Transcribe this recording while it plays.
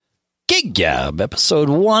Gig Gab, episode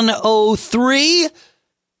 103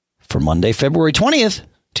 for Monday, February 20th,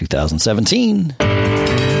 2017.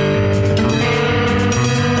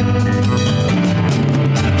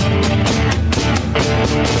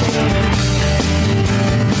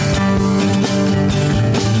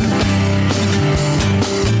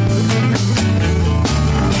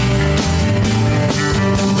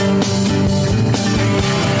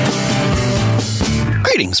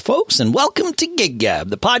 Greetings, folks, and welcome to Gig Gab,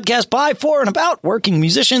 the podcast by, for, and about working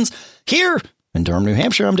musicians here in Durham, New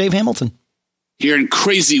Hampshire. I'm Dave Hamilton. Here in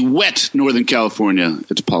crazy, wet Northern California,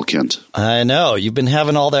 it's Paul Kent. I know. You've been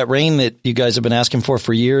having all that rain that you guys have been asking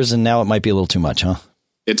for years, and now it might be a little too much, huh?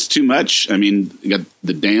 It's too much. I mean, you got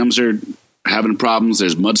the dams are having problems.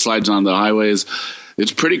 There's mudslides on the highways.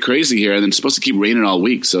 It's pretty crazy here, and it's supposed to keep raining all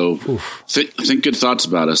week. So think good thoughts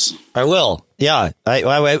about us. I will. Yeah,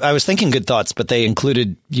 I was thinking good thoughts, but they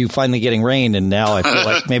included you finally getting rain, and now I feel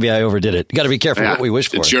like maybe I overdid it. You got to be careful what we wish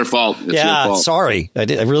for. It's your fault. It's your fault. Sorry. I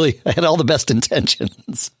had all the best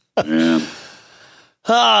intentions. Yeah.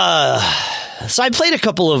 So I played a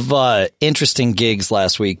couple of interesting gigs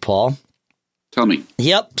last week, Paul. Tell me.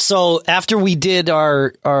 Yep. So after we did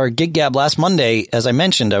our Gig Gab last Monday, as I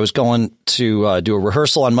mentioned, I was going to do a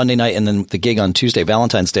rehearsal on Monday night and then the gig on Tuesday,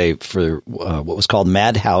 Valentine's Day, for what was called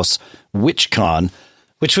Madhouse WitchCon,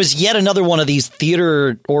 which was yet another one of these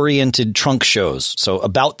theater-oriented trunk shows. So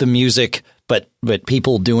about the music, but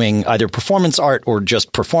people doing either performance art or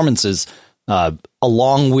just performances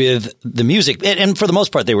along with the music. And for the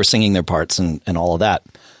most part, they were singing their parts and all of that.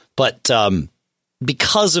 But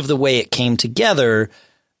because of the way it came together,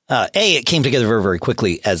 it came together very, very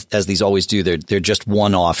quickly, as these always do. They're just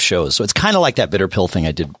one-off shows. So it's kind of like that Bitter Pill thing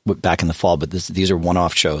I did back in the fall, but these are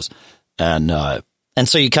one-off shows. And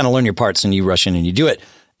so you kind of learn your parts and you rush in and you do it.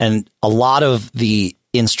 And a lot of the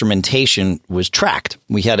instrumentation was tracked.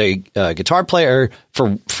 We had a guitar player for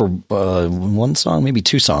one song, maybe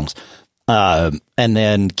two songs, and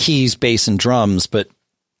then keys, bass, and drums, but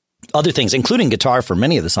other things, including guitar for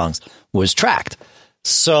many of the songs, was tracked.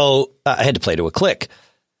 So I had to play to a click.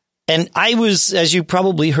 And I was, as you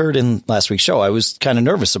probably heard in last week's show, I was kind of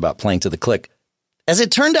nervous about playing to the click. As it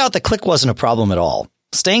turned out, the click wasn't a problem at all.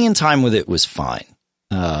 Staying in time with it was fine.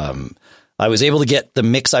 I was able to get the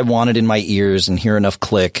mix I wanted in my ears and hear enough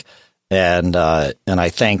click. And I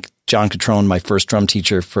thank John Catrone, my first drum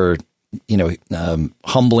teacher, for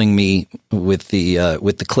humbling me with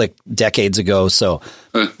the click decades ago. So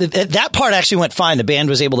that part actually went fine. The band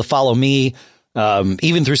was able to follow me,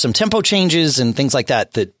 even through some tempo changes and things like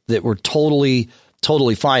that were totally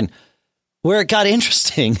fine. Where it got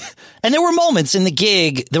interesting, and there were moments in the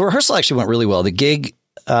gig, the rehearsal actually went really well. The gig,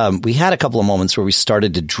 we had a couple of moments where we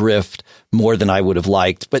started to drift more than I would have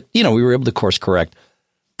liked, but we were able to course correct.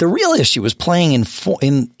 The real issue was playing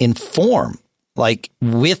in form, like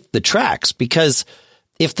with the tracks, because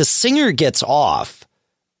if the singer gets off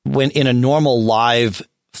when in a normal live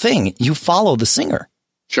thing, you follow the singer.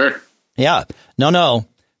 Sure. Yeah. No.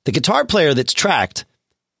 The guitar player that's tracked,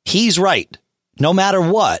 he's right. No matter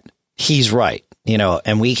what, he's right.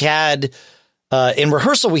 And we had, in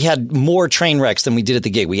rehearsal, we had more train wrecks than we did at the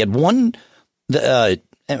gig. We had one, it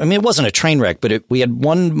wasn't a train wreck, but we had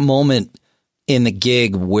one moment in the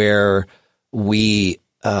gig where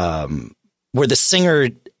where the singer,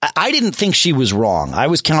 I didn't think she was wrong. I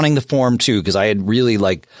was counting the form too, because I had really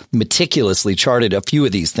meticulously charted a few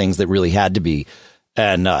of these things that really had to be.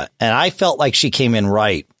 And I felt like she came in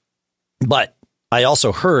right, but I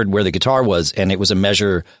also heard where the guitar was, and it was a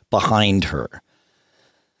measure behind her.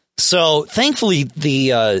 So thankfully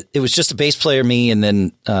it was just a bass player, me, and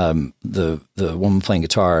then the woman playing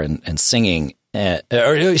guitar and singing. Or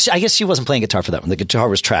I guess she wasn't playing guitar for that one. The guitar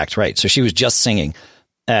was tracked, right? So she was just singing.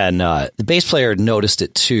 And the bass player noticed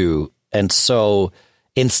it too. And so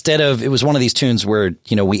instead of, it was one of these tunes where,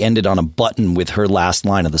 we ended on a button with her last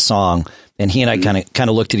line of the song, and he and I kind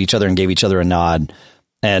of looked at each other and gave each other a nod.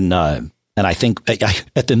 And I think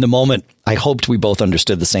in the moment, I hoped we both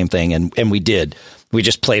understood the same thing. And we did. We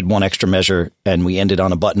just played one extra measure and we ended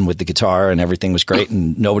on a button with the guitar, and everything was great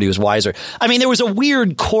and nobody was wiser. I mean, there was a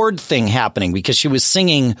weird chord thing happening because she was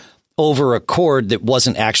singing over a chord that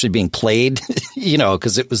wasn't actually being played,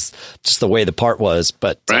 because it was just the way the part was.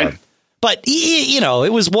 But, right.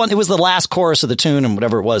 It was the last chorus of the tune and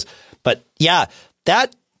whatever it was. But yeah,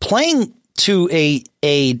 that playing to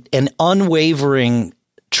an unwavering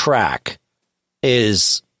track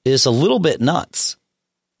is a little bit nuts.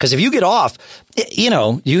 Because if you get off,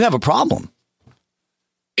 you have a problem.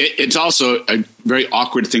 It's also a very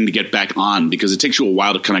awkward thing to get back on because it takes you a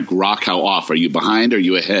while to kind of grok how off. Are you behind? Are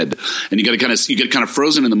you ahead? And you get kind of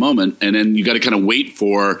frozen in the moment, and then you got to kind of wait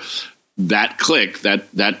for that click,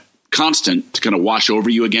 that constant to kind of wash over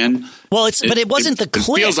you again. Well, but it wasn't the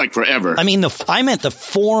click. It feels like forever. I mean, I meant the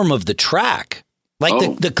form of the track.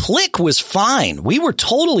 Like the click was fine. We were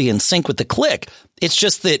totally in sync with the click. It's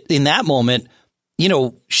just that in that moment,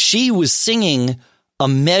 she was singing a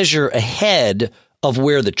measure ahead of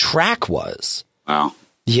where the track was. Wow.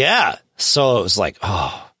 Yeah. So it was like,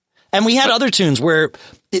 oh. And we had other tunes where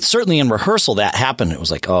it certainly in rehearsal that happened. It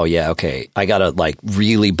was like, oh yeah, okay, I got to like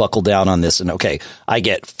really buckle down on this. And okay, I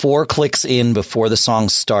get 4 clicks in before the song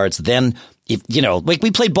starts. Then, like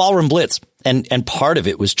we played Ballroom Blitz and part of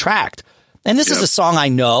it was tracked. And this is a song I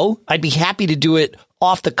know. I'd be happy to do it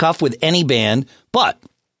off the cuff with any band, but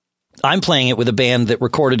I'm playing it with a band that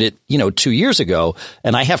recorded it, 2 years ago,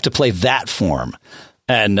 and I have to play that form.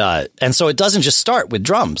 And so it doesn't just start with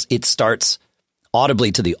drums. It starts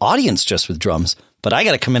audibly to the audience just with drums, but I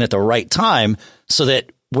got to come in at the right time so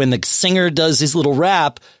that when the singer does his little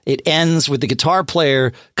rap, it ends with the guitar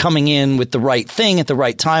player coming in with the right thing at the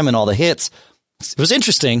right time and all the hits. It was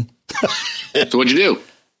interesting. So what'd you do?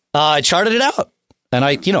 I charted it out, and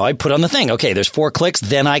I put on the thing. Okay, there's 4 clicks.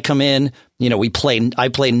 Then I come in. I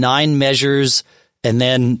play 9 measures, and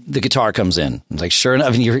then the guitar comes in. It's like, sure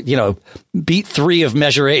enough, and you're beat 3 of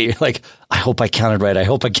measure 8. You're like, I hope I counted right. I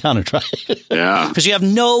hope I counted right. Yeah, because you have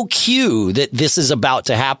no cue that this is about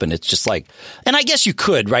to happen. It's just like, and I guess you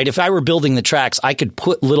could, right? If I were building the tracks, I could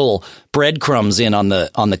put little breadcrumbs in on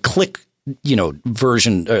the click,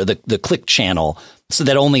 version or the click channel. So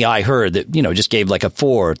that only I heard that, just gave like a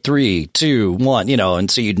 4, 3, 2, 1, and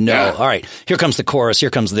so you'd know, all right, here comes the chorus, here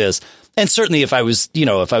comes this. And certainly if I was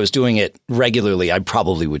doing it regularly, I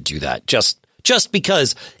probably would do that just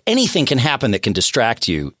because anything can happen that can distract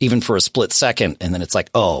you even for a split second. And then it's like,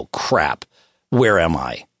 oh, crap, where am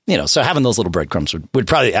I? So having those little breadcrumbs would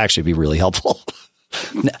probably actually be really helpful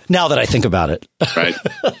now that I think about it. Right.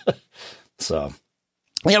 So.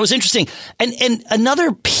 Yeah, it was interesting. And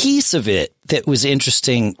another piece of it that was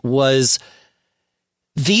interesting was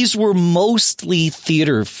these were mostly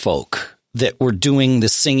theater folk that were doing the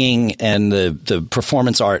singing and the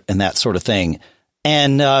performance art and that sort of thing.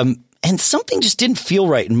 And something just didn't feel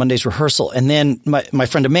right in Monday's rehearsal. And then my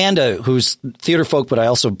friend Amanda, who's theater folk, but I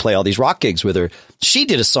also play all these rock gigs with her, she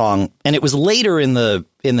did a song, and it was later in the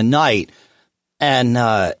night. And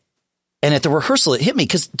at the rehearsal, it hit me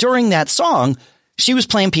because during that song, she was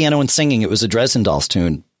playing piano and singing. It was a Dresden Dolls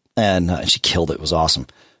tune, and she killed it. It was awesome.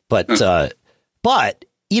 But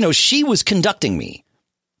she was conducting me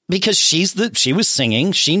because she was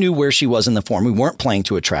singing. She knew where she was in the form. We weren't playing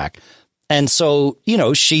to a track. And so,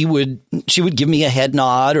 she would give me a head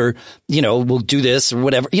nod or, we'll do this or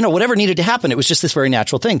whatever, whatever needed to happen. It was just this very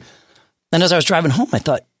natural thing. And as I was driving home, I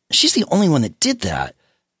thought, she's the only one that did that.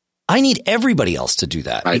 I need everybody else to do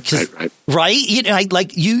that. Right.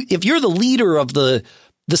 If you're the leader of the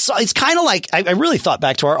it's kind of like, I really thought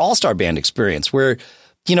back to our All-Star Band experience where,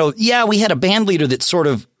 we had a band leader that sort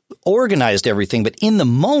of organized everything, but in the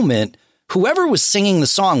moment, whoever was singing the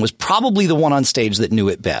song was probably the one on stage that knew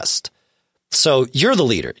it best. So you're the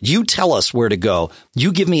leader. You tell us where to go.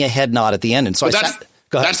 You give me a head nod at the end. And so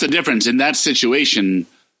that's the difference in that situation.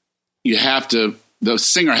 The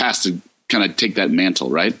singer has to kind of take that mantle,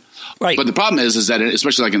 right? Right. But the problem is that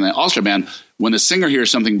especially like in the All-Star Band, when the singer hears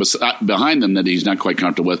something behind them that he's not quite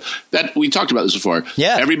comfortable with, that we talked about this before.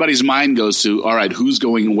 Yeah. Everybody's mind goes to, all right, who's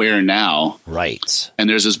going where now? Right. And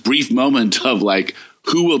there's this brief moment of like,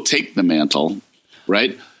 who will take the mantle?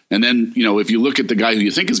 Right. And then, if you look at the guy who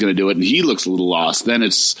you think is going to do it and he looks a little lost, then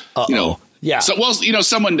it's, yeah. So,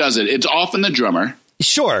 someone does it. It's often the drummer.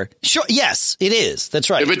 Sure. Yes, it is. That's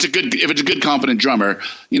right. If it's a good, confident drummer,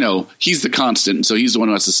 he's the constant. And so he's the one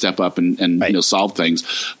who has to step up and right. Solve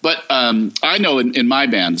things. But I know in my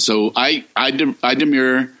band, so I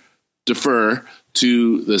defer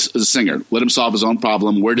to the singer. Let him solve his own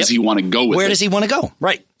problem. Where does he want to go with it? Where does he want to go?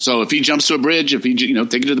 Right. So if he jumps to a bridge, take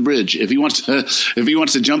it to the bridge. If he wants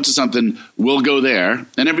to jump to something, we'll go there.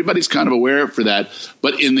 And everybody's kind of aware for that.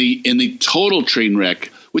 But in the total train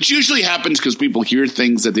wreck, which usually happens because people hear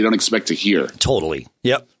things that they don't expect to hear. Totally.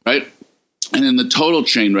 Yep. Right. And in the total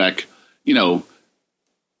train wreck, the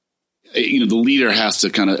leader has to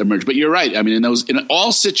kind of emerge. But you're right. I mean, in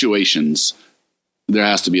all situations, there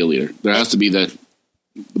has to be a leader. There has to be the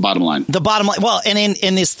bottom line. The bottom line. Well, and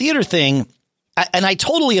in this theater thing, I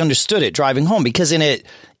totally understood it driving home because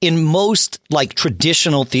in most like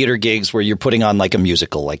traditional theater gigs where you're putting on like a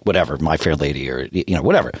musical, like whatever, My Fair Lady or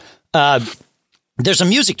whatever. There's a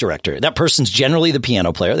music director. That person's generally the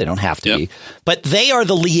piano player. They don't have to be, but they are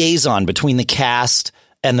the liaison between the cast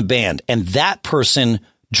and the band. And that person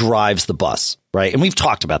drives the bus. Right. And we've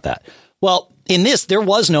talked about that. Well, in this, there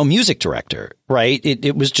was no music director, right?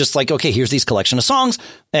 It was just like, okay, here's these collection of songs,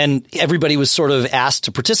 and everybody was sort of asked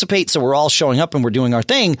to participate. So we're all showing up and we're doing our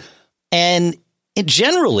thing. And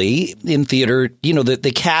generally in theater,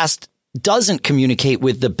 the cast doesn't communicate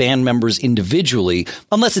with the band members individually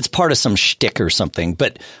unless it's part of some shtick or something.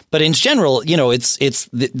 But in general,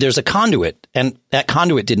 there's a conduit, and that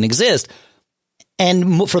conduit didn't exist.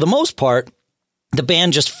 And for the most part, the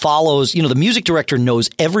band just follows, the music director knows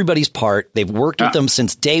everybody's part. They've worked with them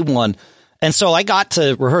since day one. And so I got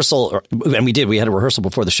to rehearsal, and we had a rehearsal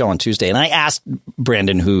before the show on Tuesday. And I asked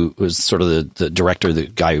Brandon, who was sort of the director, the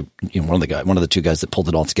guy, one of the two guys that pulled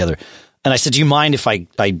it all together. And I said, do you mind if I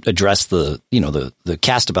address the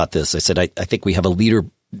cast about this? I said, I think we have a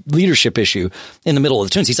leadership issue in the middle of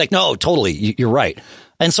the tunes. He's like, no, totally. You're right.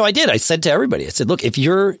 And so I did. I said to everybody, I said, look, if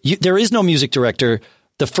there is no music director.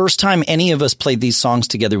 The first time any of us played these songs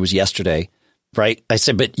together was yesterday, right? I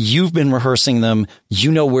said, but you've been rehearsing them.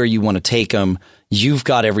 You know where you want to take them. You've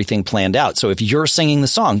got everything planned out. So if you're singing the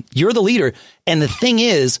song, you're the leader. And the thing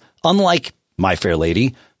is, unlike My Fair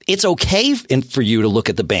Lady, it's okay for you to look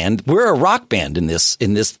at the band. We're a rock band in this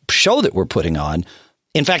show that we're putting on.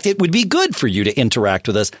 In fact, it would be good for you to interact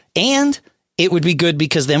with us, and it would be good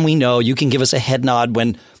because then we know you can give us a head nod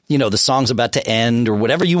when, the song's about to end or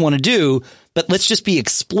whatever you want to do. But let's just be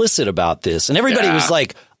explicit about this. And everybody was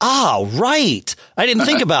like, right. I didn't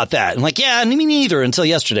think about that. And like, yeah, me neither until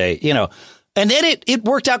yesterday, And then it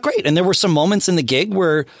worked out great. And there were some moments in the gig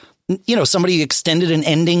where, somebody extended an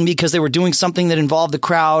ending because they were doing something that involved the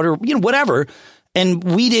crowd or, whatever. And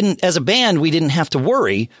we didn't, as a band, we didn't have to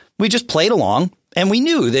worry. We just played along. And we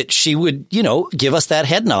knew that she would, give us that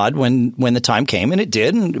head nod when the time came, and it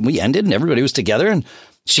did. And we ended and everybody was together. And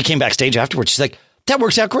she came backstage afterwards. She's like, that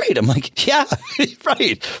works out great. I'm like, yeah,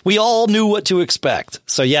 right. We all knew what to expect.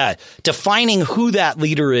 So, yeah, defining who that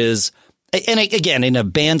leader is. And again, in a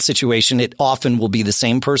band situation, it often will be the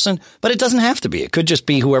same person, but it doesn't have to be. It could just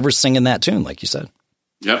be whoever's singing that tune, like you said.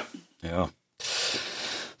 Yep. Yeah.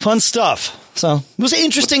 Fun stuff. So it was an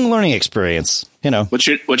interesting learning experience. What's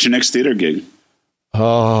your next theater gig?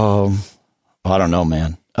 Oh, I don't know,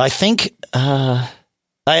 man. I think I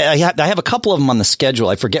have a couple of them on the schedule.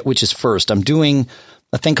 I forget which is first. I'm doing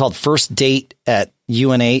a thing called First Date at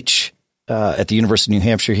UNH at the University of New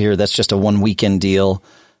Hampshire here. That's just a 1 weekend deal.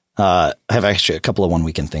 I have actually a couple of 1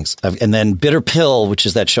 weekend things. And then Bitter Pill, which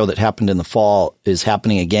is that show that happened in the fall, is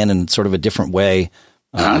happening again in sort of a different way.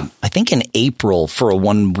 I think in April for a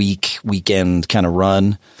 1 weekend kind of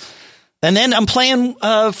run. And then I'm playing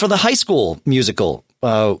for the high school musical.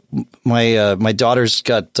 My daughter's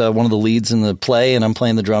got one of the leads in the play, and I'm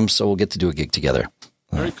playing the drums, so we'll get to do a gig together.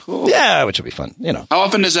 Very cool. Yeah, which will be fun. How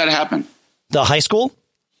often does that happen? The high school?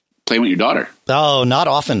 Playing with your daughter? Oh, not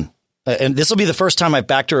often. And this will be the first time I've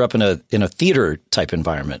backed her up in a theater type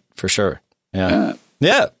environment for sure. Yeah.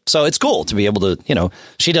 Yeah. So it's cool to be able to,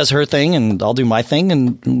 she does her thing and I'll do my thing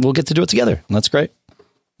and we'll get to do it together. And that's great.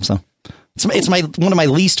 So it's one of my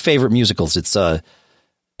least favorite musicals. It's Into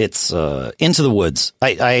the Woods.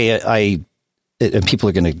 And people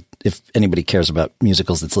are going to, if anybody cares about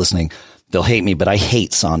musicals that's listening, they'll hate me, but I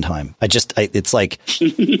hate Sondheim. It's like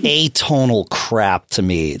atonal crap to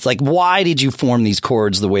me. It's like, why did you form these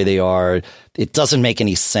chords the way they are? It doesn't make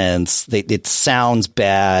any sense. It sounds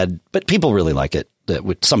bad, but people really like it.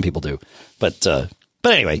 Some people do. But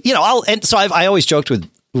anyway, I always joked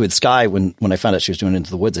with Sky when I found out she was doing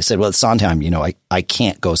Into the Woods. I said, well, it's Sondheim, I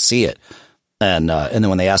can't go see it. And then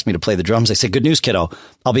when they asked me to play the drums, I said, good news, kiddo.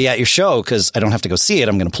 I'll be at your show because I don't have to go see it.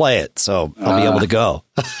 I'm going to play it. So I'll be able to go.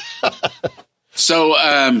 So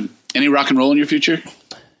any rock and roll in your future?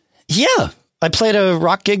 Yeah. I played a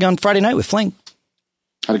rock gig on Friday night with Fling.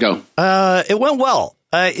 How'd it go? It went well.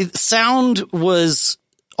 Sound was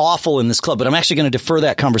awful in this club, but I'm actually going to defer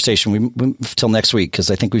that conversation till next week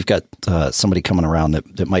because I think we've got somebody coming around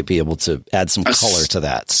that might be able to add some color to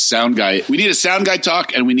that. Sound guy. We need a sound guy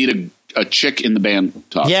talk, and we need a chick in the band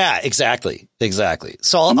talk. Yeah, exactly.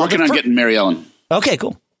 So I'm working on getting Mary Ellen. Okay,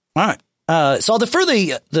 cool. All right. So I'll defer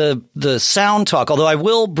the sound talk, although I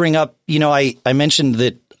will bring up, I mentioned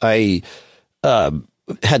that I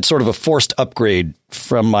had sort of a forced upgrade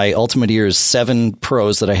from my Ultimate Ears 7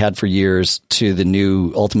 Pros that I had for years to the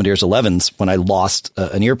new Ultimate Ears 11s when I lost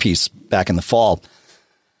an earpiece back in the fall.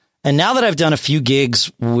 And now that I've done a few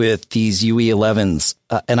gigs with these UE 11s,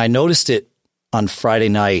 and I noticed it on Friday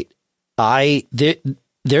night,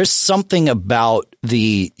 there's something about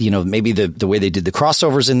maybe the way they did the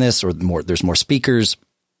crossovers in this, or there's more speakers,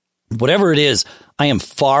 whatever it is. I am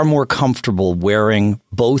far more comfortable wearing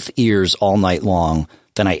both ears all night long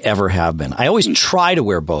than I ever have been. I always try to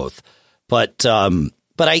wear both, but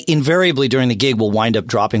but I invariably during the gig will wind up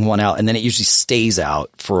dropping one out, and then it usually stays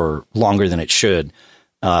out for longer than it should.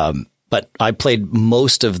 But I played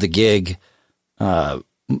most of the gig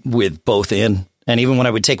with both in. And even when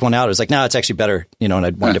I would take one out, it was like, no, it's actually better, and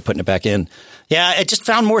I'd wind up putting it back in. Yeah, it just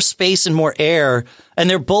found more space and more air. And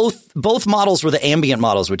they're both models were the ambient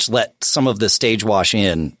models, which let some of the stage wash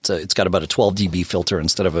in. So it's got about a 12 dB filter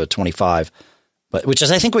instead of a 25, but which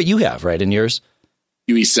is, I think, what you have, right, in yours?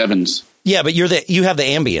 UE7s. Yeah, but you have the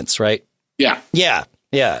ambience, right? Yeah. Yeah.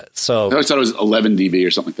 So I always thought it was 11 dB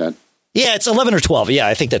or something like that. Yeah, it's 11 or 12. Yeah,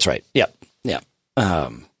 I think that's right. Yeah.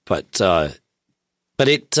 But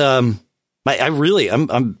it, I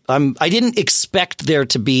didn't expect there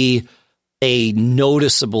to be a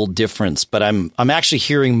noticeable difference, but I'm actually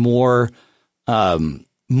hearing more of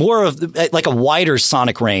like a wider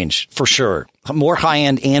sonic range for sure, more high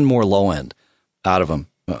end and more low end out of them.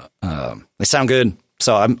 They sound good,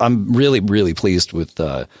 so I'm really, really pleased with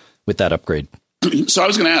that upgrade. So I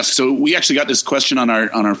was going to ask. So we actually got this question on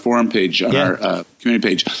our forum page, on our community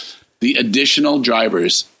page. The additional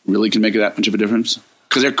drivers really can make that much of a difference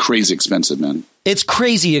because they're crazy expensive, man. It's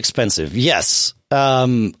crazy expensive. Yes.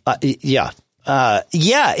 Yeah,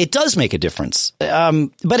 it does make a difference.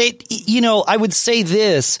 But I would say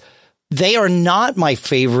this: they are not my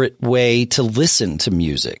favorite way to listen to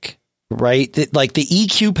music. Right. Like the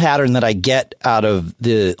EQ pattern that I get out of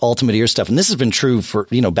the Ultimate Ear stuff. And this has been true for,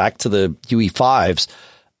 back to the UE5s.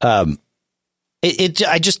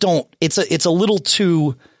 I just don't, it's a little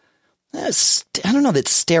too, I don't know that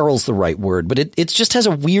steril's the right word, but it just has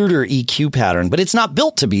a weirder EQ pattern, but it's not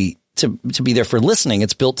built to be there for listening.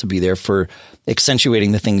 It's built to be there for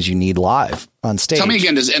accentuating the things you need live on stage. Tell me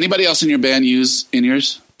again, does anybody else in your band use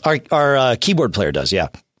in-ears? Our keyboard player does. Yeah.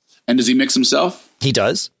 And does he mix himself? He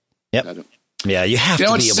does. Yep. Yeah, you have to be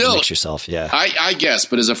able to mix yourself. Yeah, I guess,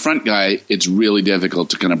 but as a front guy, it's really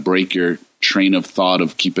difficult to kind of break your train of thought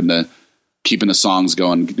of keeping the songs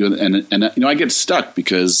going. And I get stuck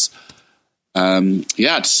because,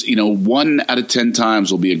 it's 1 out of 10 times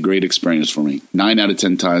will be a great experience for me. 9 out of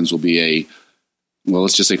 10 times will be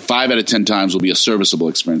let's just say 5 out of 10 times will be a serviceable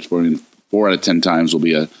experience for me. And 4 out of 10 times will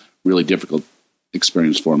be a really difficult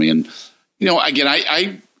experience for me. And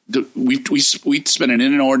again, we spent an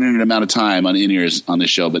inordinate amount of time on in-ears on this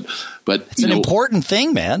show, but it's an important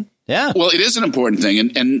thing, man. Yeah. Well, it is an important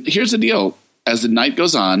thing. And here's the deal. As the night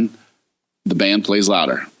goes on, the band plays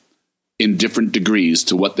louder in different degrees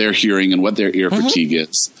to what they're hearing and what their ear fatigue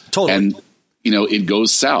is. Totally. And, it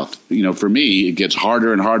goes south. For me, it gets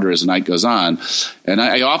harder and harder as the night goes on. And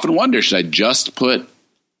I often wonder, should I just put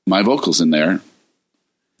my vocals in there?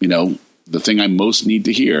 The thing I most need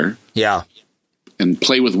to hear. Yeah. And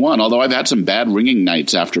play with one, although I've had some bad ringing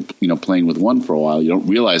nights after playing with one for a while. You don't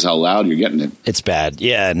realize how loud you're getting it. It's bad.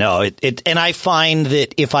 Yeah, no. And I find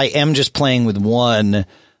that if I am just playing with one,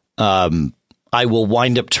 I will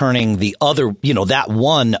wind up turning the other, that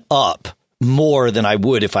one up more than I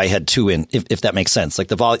would if I had two in. If that makes sense. Like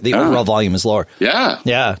the overall volume is lower. Yeah,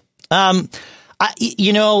 yeah.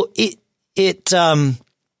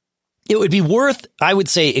 It would be worth, I would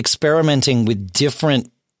say, experimenting with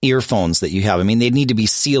different earphones that you have. I mean, they need to be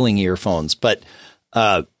ceiling earphones, but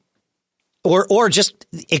or just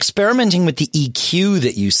experimenting with the EQ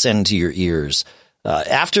that you send to your ears.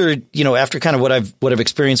 After kind of what I've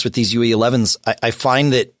experienced with these UE11s, I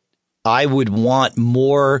find that I would want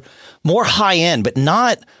more high end, but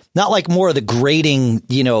not like more of the grating,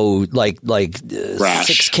 like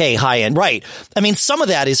 6K high end. Right. I mean, some of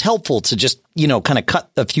that is helpful to just, kind of cut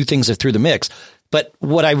a few things through the mix. But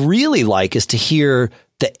what I really like is to hear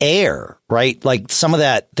the air, right? Like some of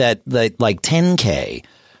that like 10K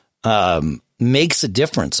makes a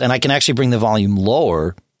difference. And I can actually bring the volume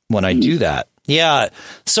lower when I do that. Yeah.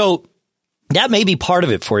 So that may be part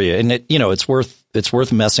of it for you. And it's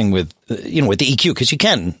worth messing with, with the EQ, because you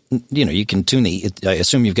can tune I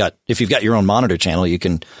assume if you've got your own monitor channel, you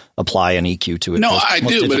can apply an EQ to it. No, I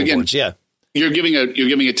do. But again, boards. Yeah. You're giving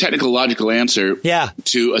a technical, logical answer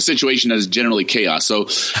to a situation that is generally chaos. So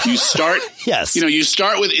you start, yes. You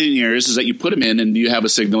start with in-ears, is that you put them in and you have a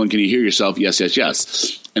signal and can you hear yourself? Yes, yes,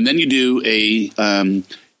 yes. And then you do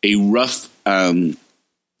a rough, a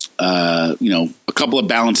couple of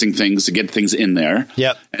balancing things to get things in there.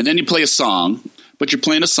 Yep. And then you play a song. But you're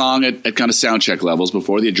playing a song at kind of sound check levels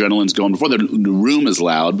before the adrenaline's going, before the room is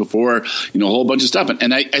loud, before, a whole bunch of stuff.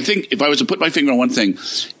 And I think if I was to put my finger on one thing,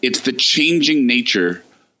 it's the changing nature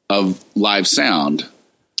of live sound.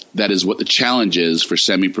 That is what the challenge is for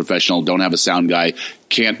semi-professional, don't have a sound guy,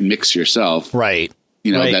 can't mix yourself. Right.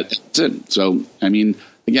 Right. That's it. So, I mean,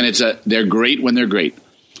 again, they're great when they're great.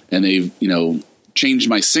 And they've, changed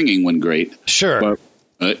my singing when great. Sure.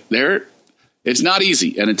 It's not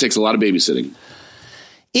easy, and it takes a lot of babysitting.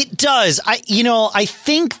 It does. I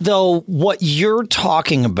think, though, what you're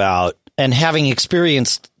talking about, and having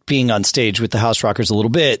experienced being on stage with the House Rockers a little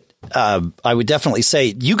bit, I would definitely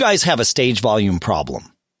say you guys have a stage volume problem.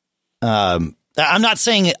 I'm not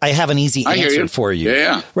saying I have an easy answer for you.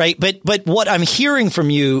 Yeah. Right. But what I'm hearing from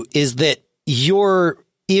you is that your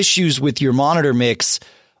issues with your monitor mix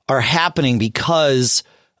are happening because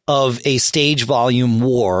of a stage volume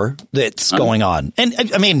war that's going on.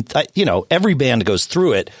 And I mean, every band goes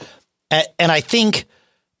through it. And I think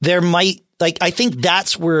there might, I think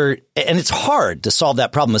that's where, and it's hard to solve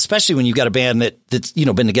that problem, especially when you've got a band that's,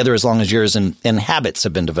 been together as long as yours and habits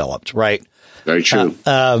have been developed. Right. Very true.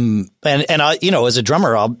 And I, as a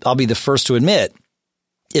drummer, I'll be the first to admit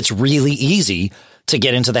it's really easy to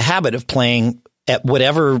get into the habit of playing at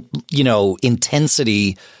whatever,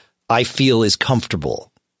 intensity I feel is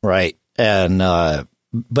comfortable. Right. And,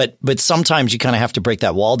 but sometimes you kind of have to break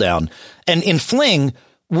that wall down. And in Fling,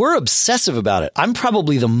 we're obsessive about it. I'm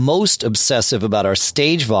probably the most obsessive about our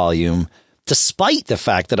stage volume, despite the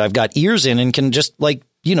fact that I've got ears in and can just block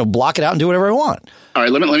it out and do whatever I want. All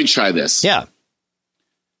right. Let me try this. Yeah.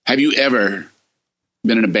 Have you ever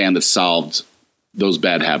been in a band that solved those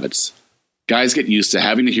bad habits? Guys get used to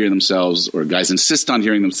having to hear themselves, or guys insist on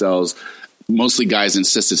hearing themselves. Mostly guys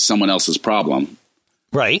insist it's someone else's problem.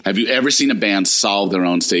 Right. Have you ever seen a band solve their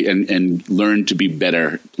own state and learn to be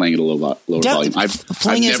better playing at a lower volume?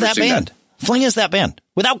 Fling is that band. Fling is that band,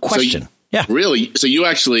 without question. Yeah. Really? So you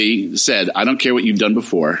actually said, I don't care what you've done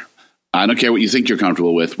before. I don't care what you think you're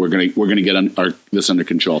comfortable with. We're gonna get this under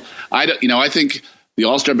control. I think the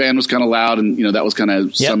All-Star Band was kind of loud, and that was kind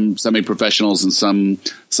of some semi-professionals and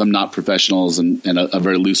some not professionals, and a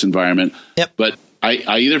very loose environment. Yep. But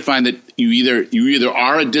I either find that you either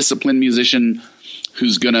are a disciplined musician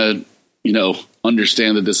who's gonna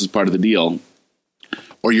understand that this is part of the deal,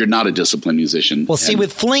 or you're not a disciplined musician. Well, see,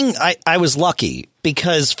 with Fling, I was lucky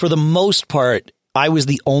because for the most part, I was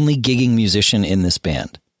the only gigging musician in this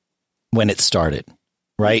band when it started.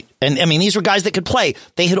 Right. And I mean, these were guys that could play.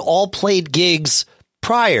 They had all played gigs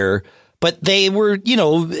prior, but they were,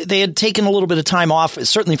 they had taken a little bit of time off,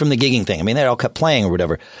 certainly from the gigging thing. I mean, they all kept playing or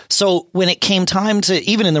whatever. So when it came time to,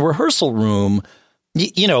 even in the rehearsal room,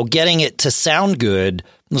 getting it to sound good,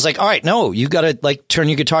 it was like, all right, no, you got to turn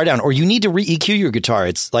your guitar down, or you need to re-EQ your guitar.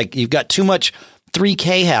 It's like you've got too much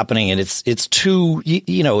 3K happening, and it's too,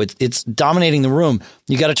 it's dominating the room.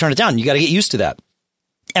 You got to turn it down. You got to get used to that.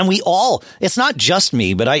 And it's not just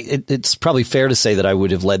me, but it's probably fair to say that I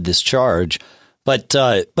would have led this charge. But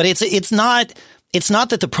it's not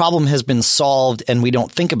that the problem has been solved and we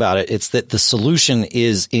don't think about it. It's that the solution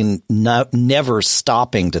is in never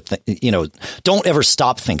stopping to don't ever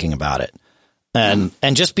stop thinking about it. And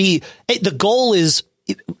just the goal is,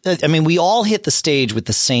 I mean, we all hit the stage with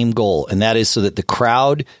the same goal, and that is so that the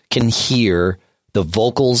crowd can hear the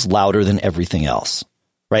vocals louder than everything else.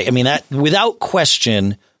 Right. I mean, that without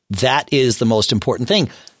question, that is the most important thing.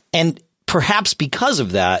 And perhaps because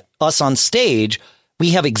of that, us on stage,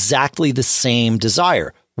 we have exactly the same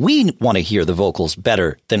desire. We want to hear the vocals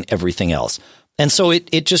better than everything else. And so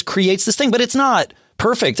it just creates this thing, but it's not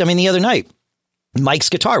perfect. I mean, the other night, Mike's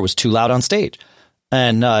guitar was too loud on stage.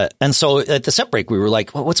 And so at the set break, we were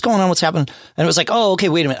like, well, what's going on? What's happening? And it was like, oh, okay,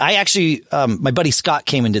 wait a minute. I actually, my buddy Scott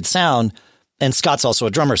came and did sound. And Scott's also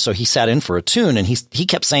a drummer, so he sat in for a tune, and he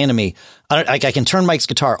kept saying to me, I can turn Mike's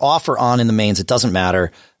guitar off or on in the mains. It doesn't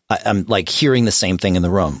matter. I'm hearing the same thing in the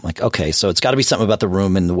room. Like, okay, so it's got to be something about the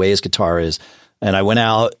room and the way his guitar is. And I went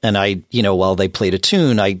out and while they played a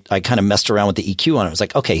tune, I kind of messed around with the EQ on it. I was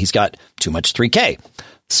like, okay, he's got too much 3K.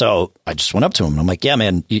 So I just went up to him and I'm like, yeah,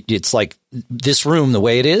 man, it's like this room, the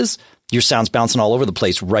way it is, your sound's bouncing all over the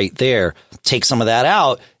place right there. Take some of that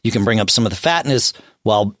out. You can bring up some of the fatness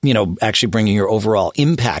while, actually bringing your overall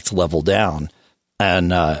impact level down.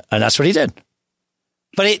 And that's what he did.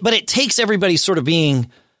 But it takes everybody sort of being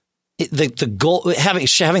the goal,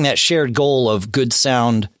 having that shared goal of good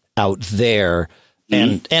sound out there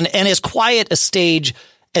and as quiet a stage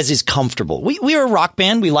as is comfortable. We are a rock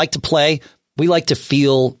band. We like to play. We like to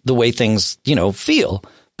feel the way things, feel,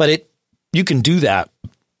 but you can do that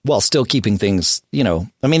while still keeping things, I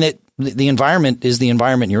mean, the environment is the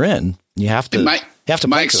environment you're in. You have to. My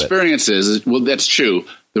experience is well, that's true.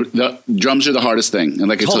 The drums are the hardest thing, and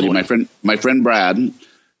like I told you, my friend Brad,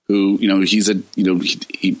 who he's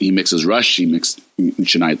he mixes Rush, he mixed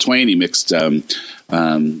Shania Twain, he mixed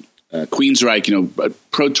Queensryche, a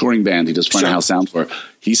pro touring band. He does front of house sound for.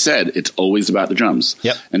 He said it's always about the drums.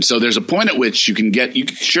 Yep. And so there's a point at which you can get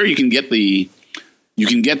the you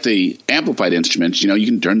can get the amplified instruments, you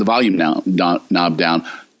can turn the volume knob down,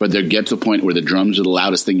 but they get to the point where the drums are the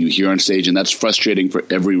loudest thing you hear on stage, and that's frustrating for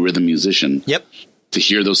every rhythm musician. Yep. To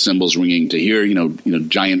hear those cymbals ringing, to hear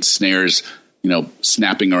giant snares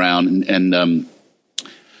snapping around, and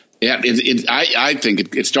I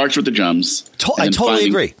think it starts with the drums. I totally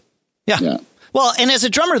agree. Yeah. Well, and as a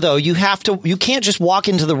drummer though, you can't just walk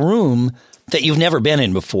into the room that you've never been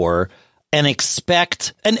in before and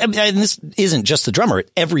expect, and this isn't just the drummer,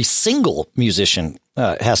 every single musician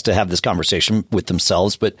has to have this conversation with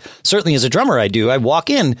themselves, but certainly as a drummer, I walk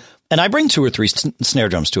in and I bring 2 or 3 snare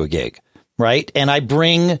drums to a gig, right? And I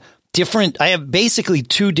bring I have basically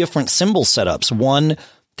 2 different cymbal setups. One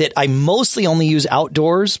that I mostly only use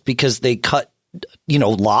outdoors because they cut,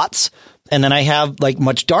 lots. And then I have like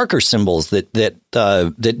much darker cymbals that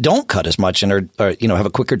don't cut as much and are have a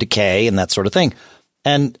quicker decay and that sort of thing.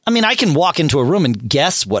 And I mean, I can walk into a room and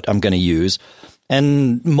guess what I'm going to use.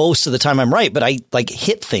 And most of the time I'm right, but I like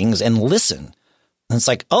hit things and listen. And it's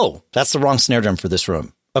like, oh, that's the wrong snare drum for this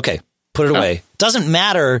room. Okay, put it away. Doesn't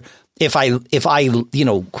matter if I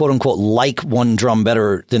quote unquote like one drum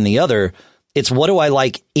better than the other. It's what do I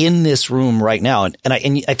like in this room right now? And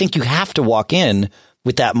I think you have to walk in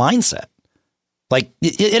with that mindset. Like,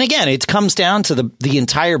 and again, it comes down to the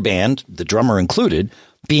entire band, the drummer included,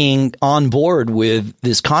 being on board with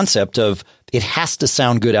this concept of it has to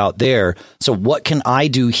sound good out there. So what can I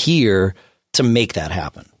do here to make that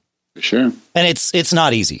happen? For sure. And it's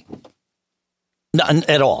not easy. Not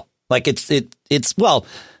at all. Like it's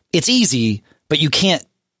easy, but you can't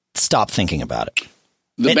stop thinking about it.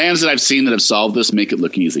 The bands that I've seen that have solved this make it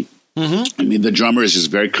look easy. Mm-hmm. I mean, the drummer is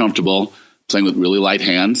just very comfortable playing with really light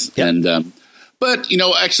hands. Yep. And, but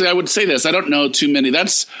actually I would say this, I don't know too many.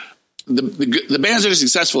 That's the bands that are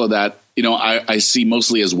successful at that. I see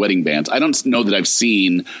mostly as wedding bands. I don't know that I've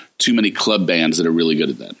seen too many club bands that are really good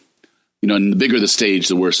at that. And the bigger the stage,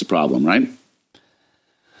 the worse the problem, right?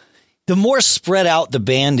 The more spread out the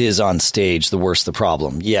band is on stage, the worse the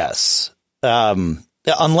problem. Yes.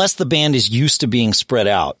 Unless the band is used to being spread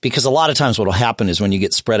out, because a lot of times what will happen is when you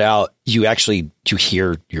get spread out, you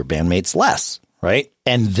hear your bandmates less, right?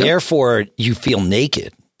 And therefore you feel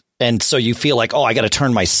naked. And so you feel like, oh, I got to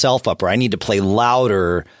turn myself up or I need to play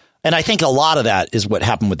louder. And I think a lot of that is what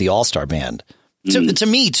happened with the All-Star Band. To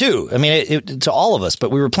me, too. I mean, to all of us. But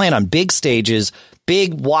we were playing on big stages,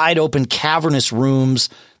 big, wide open, cavernous rooms.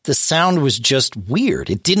 The sound was just weird.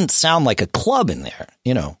 It didn't sound like a club in there,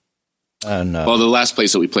 And, well, the last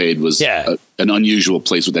place that we played was an unusual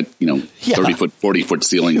place with that, 30-foot, 40-foot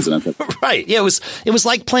ceilings. And right. Yeah, it was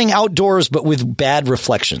like playing outdoors, but with bad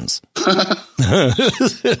reflections.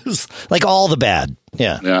 Like all the bad.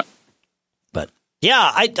 Yeah. Yeah. But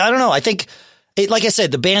yeah, I don't know. I think, like I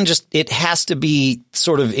said, the band it has to be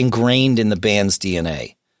sort of ingrained in the band's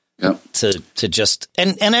DNA. Yeah. To just,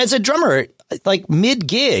 and as a drummer, like mid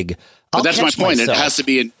gig, but that's my point. Myself. It has to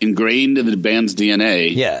be ingrained in the band's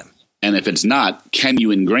DNA. Yeah. And if it's not, can you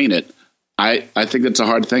ingrain it? I think that's a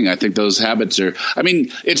hard thing. I think those habits are,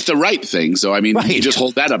 it's the right thing. So, you just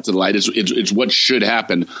hold that up to the light. It's what should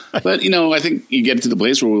happen. Right. But, I think you get to the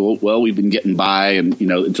place where we've been getting by and,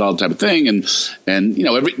 it's all the type of thing. And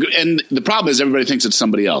the problem is everybody thinks it's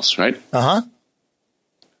somebody else, right? Uh-huh.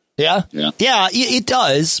 Yeah. Yeah. Yeah, it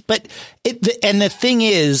does. But and the thing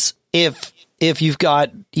is, if you've got,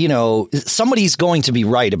 somebody's going to be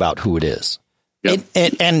right about who it is. Yep.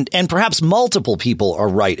 And perhaps multiple people are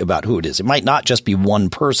right about who it is. It might not just be one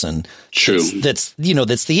person. True. That's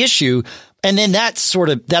the issue. And then that's sort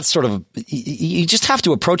of you just have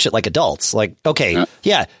to approach it like adults. Like, okay,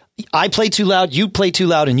 yeah, I play too loud, you play too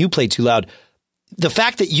loud, and you play too loud. The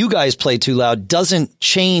fact that you guys play too loud doesn't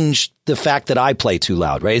change the fact that I play too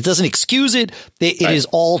loud, right? It doesn't excuse it. It is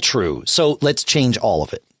all true. So let's change all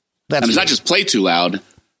of it. And it's not just play too loud.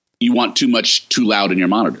 You want too loud in your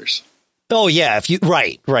monitors. Oh, yeah.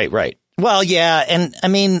 Right. Well, yeah. And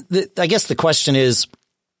I guess the question is,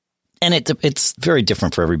 and it's very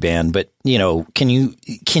different for every band, but can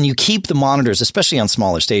you keep the monitors, especially on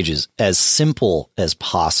smaller stages, as simple as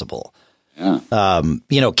possible? Yeah.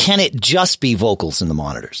 Can it just be vocals in the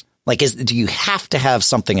monitors? Like, do you have to have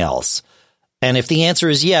something else? And if the answer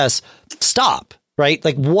is yes, stop. Right?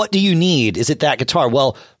 Like, what do you need? Is it that guitar?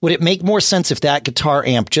 Well, would it make more sense if that guitar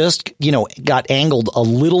amp just, got angled a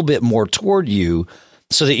little bit more toward you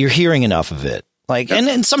so that you're hearing enough of it? Like,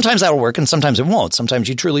 and sometimes that'll work and sometimes it won't. Sometimes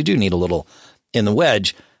you truly do need a little in the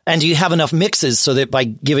wedge. And do you have enough mixes so that by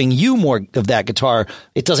giving you more of that guitar,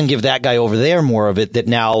 it doesn't give that guy over there more of it that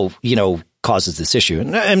now, causes this issue?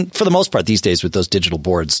 And for the most part these days with those digital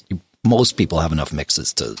boards, most people have enough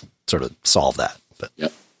mixes to sort of solve that. But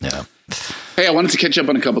yep. Yeah. Hey, I wanted to catch up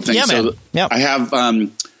on a couple things. Yeah, man. So Yeah. I have,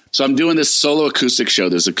 so I'm doing this solo acoustic show.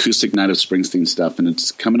 There's acoustic night of Springsteen stuff, and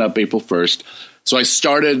it's coming up April 1st. So I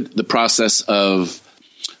started the process of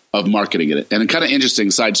marketing it. And a kind of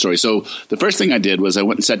interesting side story. So the first thing I did was I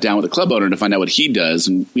went and sat down with a club owner to find out what he does.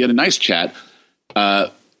 And we had a nice chat.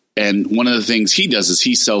 And one of the things he does is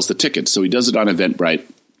he sells the tickets. So he does it on Eventbrite.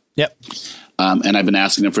 Yep. And I've been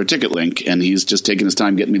asking him for a ticket link, and he's just taking his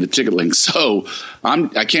time getting me the ticket link. So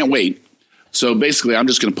I can't wait. So basically, I'm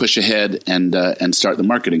just going to push ahead and start the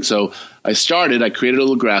marketing. So I created a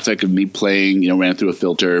little graphic of me playing, ran through a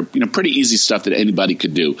filter, pretty easy stuff that anybody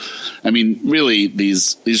could do. I mean, really,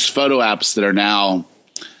 these photo apps that are now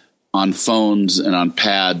on phones and on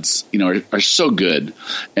pads, are so good.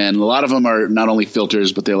 And a lot of them are not only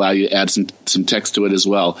filters, but they allow you to add some text to it as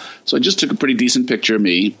well. So I just took a pretty decent picture of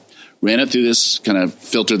me, ran it through this kind of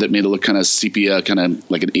filter that made it look kind of sepia, kind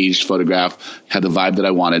of like an aged photograph, had the vibe that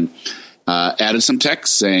I wanted. Added some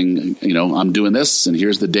text saying, I'm doing this and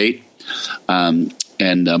here's the date, and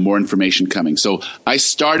more information coming. So I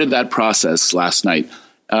started that process last night.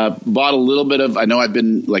 Bought a little bit of, I know I've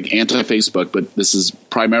been like anti-Facebook, but this is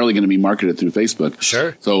primarily going to be marketed through Facebook.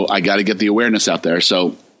 Sure. So I got to get the awareness out there.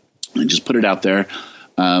 So I just put it out there.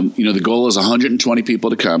 The goal is 120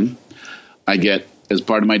 people to come. I get, as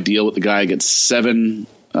part of my deal with the guy, I get 7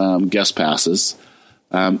 guest passes.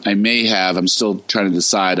 I'm still trying to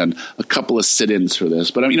decide on a couple of sit-ins for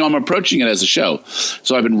this, but I'm approaching it as a show.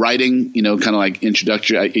 So I've been writing, kind of like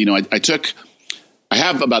introductory. I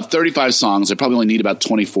have about 35 songs. I probably only need about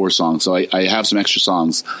 24 songs. So I have some extra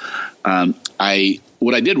songs. What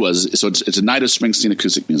I did was, so it's a night of Springsteen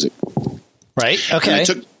acoustic music. Right. Okay.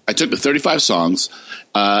 And I took the 35 songs,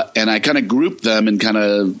 and I kind of grouped them in kind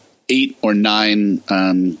of 8 or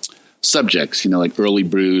 9 subjects, like early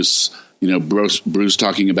Bruce, Bruce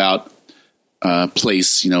talking about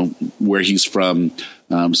place, where he's from,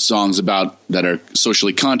 songs about that are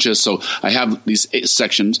socially conscious. So I have these 8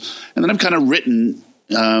 sections, and then I've kind of written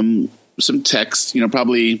some text,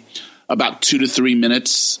 probably about 2 to 3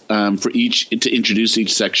 minutes for each to introduce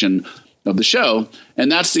each section of the show,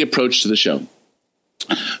 and that's the approach to the show.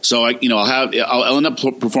 So I'll end up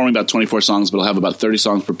performing about 24 songs, but I'll have about 30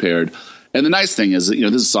 songs prepared. And the nice thing is, this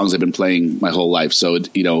is songs I've been playing my whole life. So,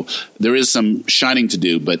 there is some shining to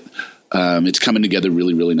do, but it's coming together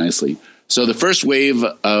really, really nicely. So the first wave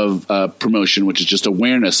of promotion, which is just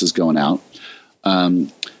awareness, is going out.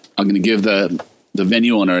 I'm going to give the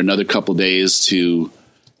venue owner another couple days to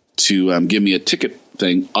give me a ticket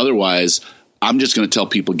thing. Otherwise, I'm just going to tell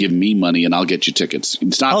people, give me money and I'll get you tickets.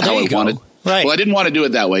 It's not how I wanted. Right. Well, I didn't want to do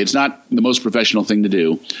it that way. It's not the most professional thing to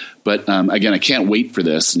do, but again, I can't wait for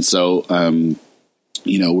this, and so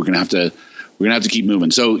we're gonna have to keep moving.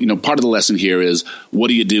 So part of the lesson here is, what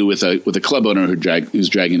do you do with a club owner who's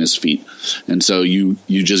dragging his feet? And so you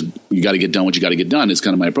got to get done what you got to get done. Is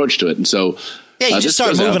kind of my approach to it. And so you just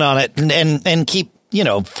start moving on it and keep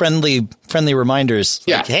friendly reminders.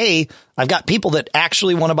 Yeah. Like, hey, I've got people that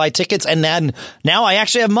actually want to buy tickets, and then now I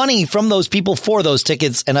actually have money from those people for those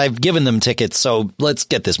tickets, and I've given them tickets. So let's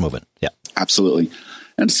get this moving. Yeah, absolutely.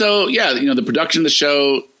 And so, the production of the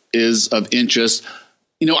show is of interest.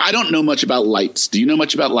 I don't know much about lights. Do you know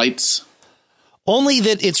much about lights? Only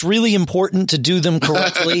that it's really important to do them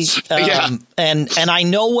correctly. Yeah. And I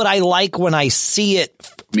know what I like when I see it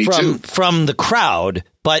from the crowd,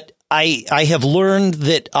 but I have learned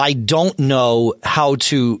that I don't know how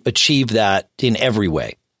to achieve that in every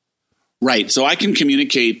way. Right. So I can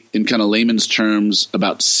communicate in kind of layman's terms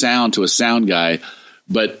about sound to a sound guy,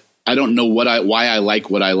 but I don't know why I like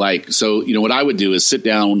what I like. So, what I would do is sit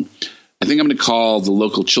down. I think I'm going to call the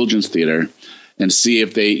local children's theater and see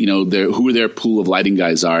if they, who their pool of lighting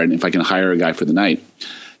guys are, and if I can hire a guy for the night.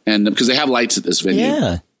 And because they have lights at this venue.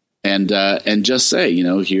 Yeah. And just say,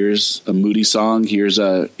 here's a moody song, here's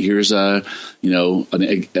a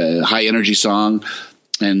high energy song,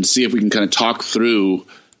 and see if we can kind of talk through,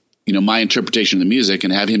 my interpretation of the music,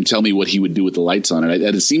 and have him tell me what he would do with the lights on it.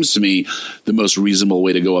 It seems to me the most reasonable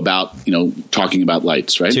way to go about, talking about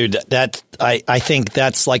lights, right? Dude, I think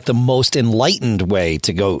that's like the most enlightened way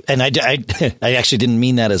to go. And I actually didn't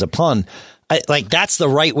mean that as a pun. That's the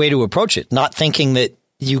right way to approach it. Not thinking that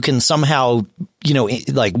you can somehow,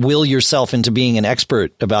 will yourself into being an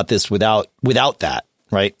expert about this without that.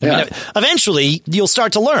 Right. Yeah. I mean, eventually you'll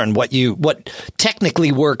start to learn what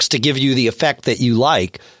technically works to give you the effect that you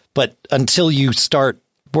like. But until you start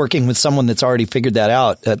working with someone that's already figured that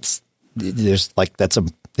out, that's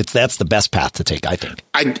the best path to take, I think.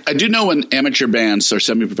 I do know when amateur bands or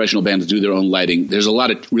semi-professional bands do their own lighting, there's a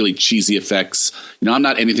lot of really cheesy effects. I'm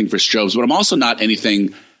not anything for strobes, but I'm also not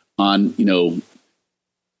anything on,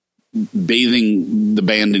 bathing the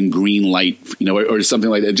band in green light, or something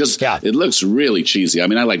like that. Just, It looks really cheesy. I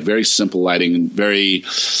mean, I like very simple lighting and very,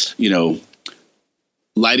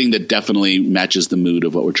 lighting that definitely matches the mood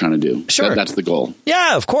of what we're trying to do. Sure. That's the goal.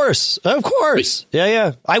 Yeah, of course.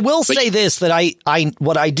 Yeah. I will say this, that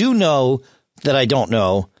what I do know that I don't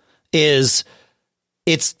know is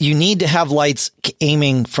you need to have lights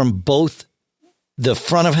aiming from both the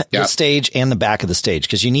front of the stage and the back of the stage,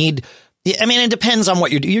 because you need, I mean, it depends on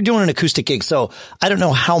what you're doing an acoustic gig. So I don't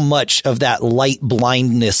know how much of that light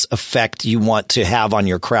blindness effect you want to have on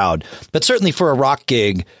your crowd, but certainly for a rock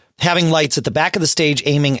gig, having lights at the back of the stage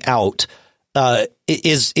aiming out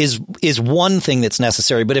is one thing that's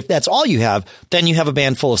necessary. But if that's all you have, then you have a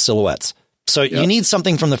band full of silhouettes. So you need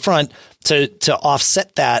something from the front to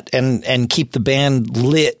offset that and keep the band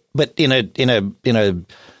lit, but in a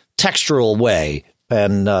textural way.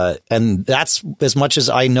 And that's as much as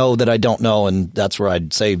I know that I don't know. And that's where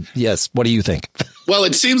I'd say, yes. What do you think? Well,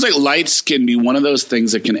 it seems like lights can be one of those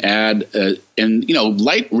things that can add,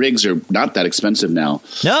 light rigs are not that expensive now.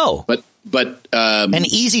 No, but and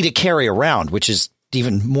easy to carry around, which is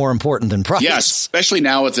even more important than price. Yes, especially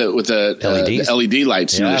now with the LED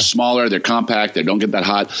lights. They're smaller, they're compact, they don't get that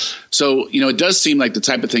hot. So, it does seem like the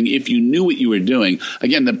type of thing, if you knew what you were doing.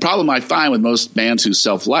 Again, the problem I find with most bands who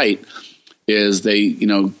self-light is they,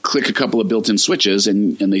 click a couple of built-in switches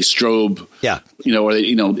and they strobe, or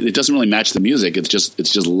it doesn't really match the music. It's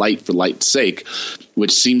just light for light's sake,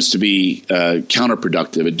 which seems to be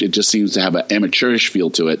counterproductive. It just seems to have an amateurish feel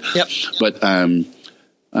to it. Yep. But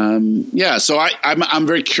so I'm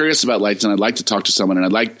very curious about lights, and I'd like to talk to someone,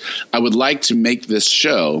 and I would like to make this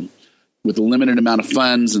show with a limited amount of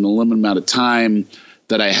funds and a limited amount of time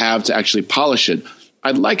that I have to actually polish it.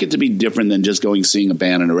 I'd like it to be different than just seeing a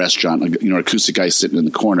band in a restaurant, acoustic guy sitting in the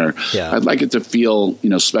corner. Yeah. I'd like it to feel,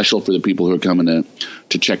 special for the people who are coming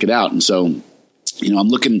to check it out. And so,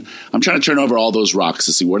 I'm trying to turn over all those rocks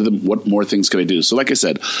to see what more things can I do. So like I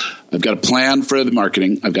said, I've got a plan for the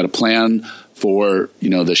marketing. I've got a plan for,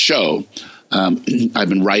 the show. I've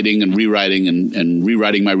been writing and rewriting and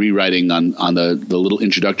rewriting my rewriting on the little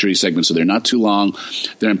introductory segments. So they're not too long.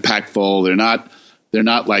 They're impactful. They're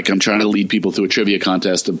not like I'm trying to lead people through a trivia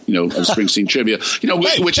contest of Springsteen trivia,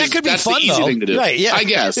 which that's the easy thing to do. Right, yeah. I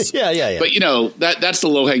guess. Yeah. But that's the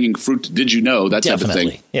low hanging fruit. Did you know that type of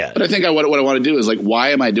thing? Yeah. But I think what I want to do is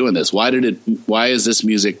why am I doing this? Why is this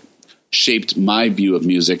music shaped my view of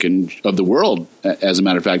music and of the world, as a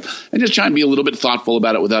matter of fact, and just try and be a little bit thoughtful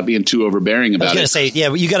about it without being too overbearing about it. I was going to say,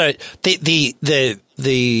 you got to,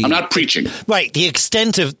 the I'm not preaching. Right. The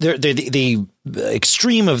extent of the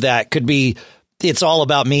extreme of that could be, it's all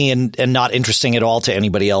about me and not interesting at all to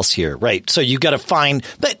anybody else here. Right. So you've got to find,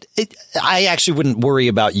 but I actually wouldn't worry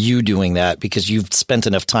about you doing that because you've spent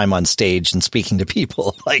enough time on stage and speaking to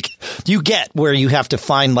people. You get where you have to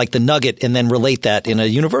find the nugget and then relate that in a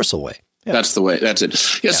universal way. Yeah. That's the way. That's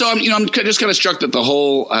it. Yeah. So I'm just kind of struck that the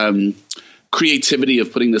whole creativity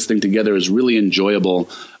of putting this thing together is really enjoyable.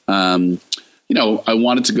 I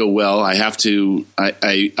want it to go well. I have to,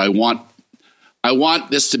 I want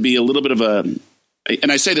this to be a little bit of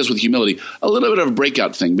and I say this with humility, a little bit of a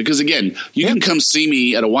breakout thing, because again, you can come see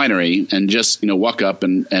me at a winery and just, walk up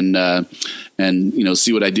and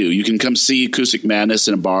see what I do. You can come see Acoustic Madness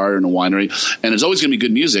in a bar or in a winery, and it's always going to be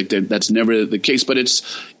good music. That's never the case, but it's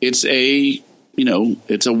a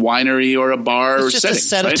winery or a bar it's just setting, a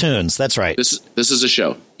set of tunes. That's right. This is a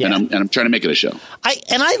show, and I'm trying to make it a show.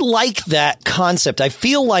 I like that concept. I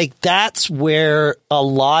feel like that's where a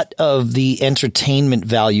lot of the entertainment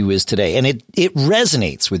value is today, and it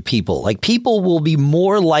resonates with people. People will be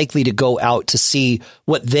more likely to go out to see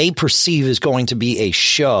what they perceive is going to be a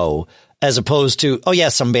show, as opposed to, oh yeah,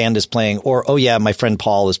 some band is playing, or oh yeah, my friend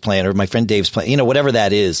Paul is playing, or my friend Dave's playing. Whatever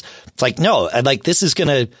that is. It's no, this is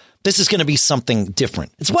going to be something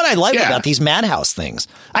different. It's what I like about these Madhouse things.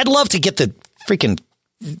 I'd love to get the freaking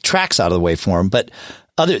tracks out of the way for them, but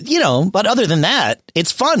other than that,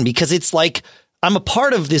 it's fun because it's I'm a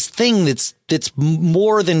part of this thing that's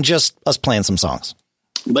more than just us playing some songs.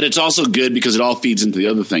 But it's also good because it all feeds into the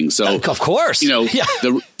other things. So of course,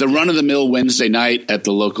 the run of the mill Wednesday night at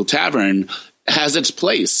the local tavern has its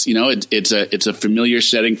place. It's a familiar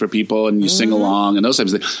setting for people, and you sing along and those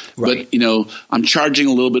types of things. Right. But I'm charging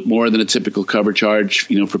a little bit more than a typical cover charge,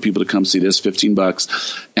 for people to come see this, $15,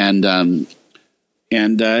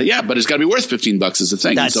 but it's got to be worth $15 is the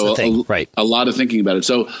thing. That's the thing, right? A lot of thinking about it.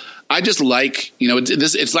 So I just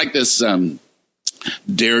it's like this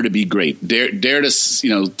dare to be great, dare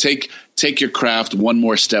to take take your craft one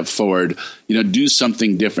more step forward, do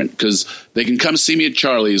something different, because they can come see me at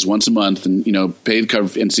Charlie's once a month and, pay the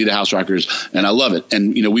cover and see the House Rockers. And I love it.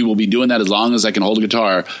 And, we will be doing that as long as I can hold a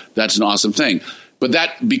guitar. That's an awesome thing. But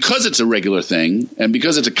that, because it's a regular thing and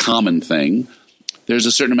because it's a common thing, there's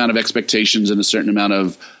a certain amount of expectations and a certain amount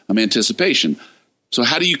of anticipation. So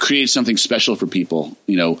how do you create something special for people?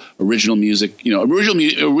 Original music,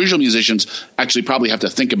 original musicians actually probably have to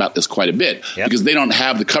think about this quite a bit, because they don't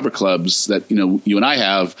have the cover clubs that, you and I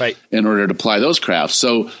have in order to apply those crafts.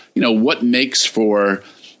 So, what makes for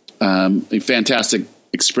a fantastic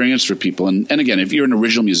experience for people? And again, if you're an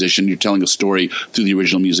original musician, you're telling a story through the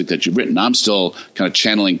original music that you've written. I'm still kind of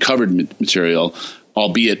channeling covered material,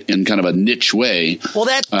 albeit in kind of a niche way. Well,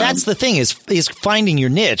 that's the thing is finding your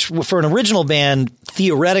niche. For an original band,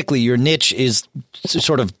 theoretically, your niche is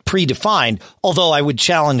sort of predefined, although I would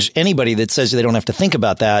challenge anybody that says they don't have to think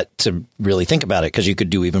about that to really think about it, because you could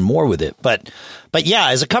do even more with it. But yeah,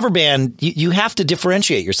 as a cover band, you have to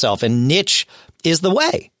differentiate yourself, and niche is the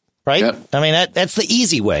way. Right? Yep. I mean, that's the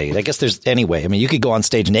easy way. I guess there's any way. I mean, you could go on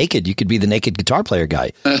stage naked. You could be the naked guitar player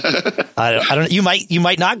guy. I don't. You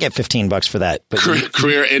might not get $15 for that. But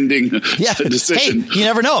career ending decision. Hey, you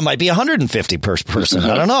never know. It might be 150 per person.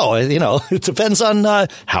 I don't know. It depends on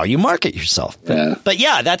how you market yourself. But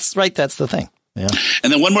yeah, that's right. That's the thing. Yeah.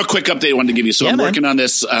 And then one more quick update I wanted to give you. So I'm working on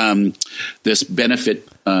this this benefit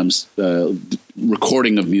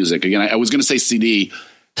recording of music. Again, I was going to say CD.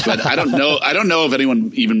 But I don't know. I don't know if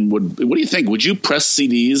anyone even would. What do you think? Would you press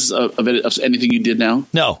CDs of anything you did now?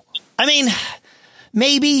 No. I mean,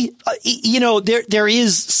 maybe. There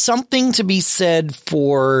is something to be said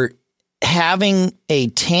for having a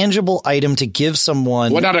tangible item to give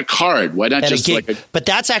someone. Why not a card? Why not just like a? But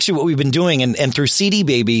that's actually what we've been doing, and through CD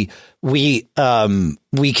Baby, we've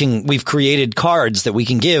created cards that we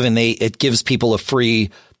can give, and it gives people a free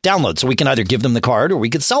download. So we can either give them the card or we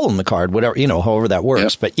could sell them the card, whatever, however that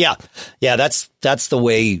works. But yeah, that's the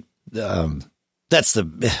way. That's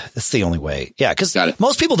the only way. Yeah. Cause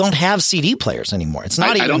most people don't have CD players anymore. It's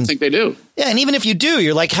not I don't think they do. Yeah. And even if you do,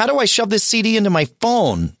 you're like, how do I shove this CD into my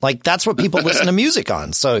phone? Like, that's what people listen to music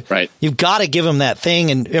on. So you've got to give them that thing.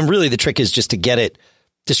 And really the trick is just to get it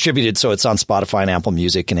distributed so it's on Spotify and Apple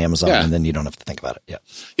Music and Amazon, and then you don't have to think about it.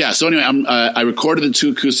 Yeah. So anyway, I recorded the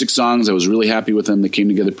 2 acoustic songs. I was really happy with them. They came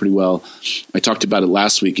together pretty well. I talked about it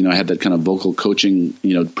last week. I had that kind of vocal coaching,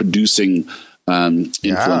 producing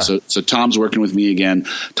influence. So Tom's working with me again.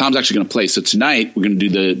 Tom's actually going to play. So tonight we're going to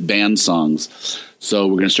do the band songs. So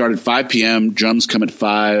we're going to start at 5 p.m. Drums come at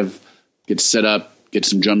 5. Get set up. Get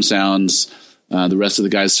some drum sounds. The rest of the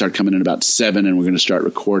guys start coming in about 7, and we're going to start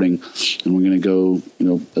recording. And we're going to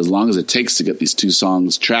go, as long as it takes to get these 2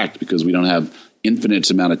 songs tracked, because we don't have infinite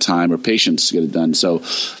amount of time or patience to get it done. So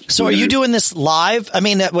are you doing this live? I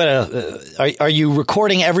mean, are you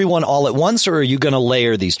recording everyone all at once, or are you going to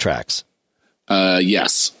layer these tracks?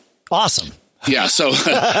 Yes. Awesome. Yeah. So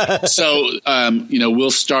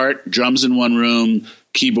we'll start drums in one room,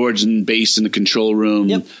 keyboards and bass in the control room.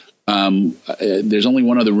 Yep. There's only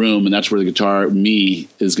one other room, and that's where the guitar me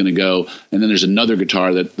is going to go. And then there's another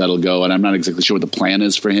guitar that'll go, and I'm not exactly sure what the plan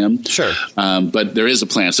is for him. Sure. But there is a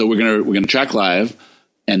plan. So we're going to track live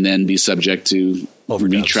and then be subject to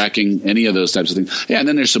retracking any of those types of things. Yeah. And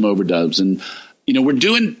then there's some overdubs, and, we're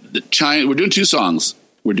doing 2 songs.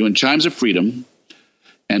 We're doing Chimes of Freedom,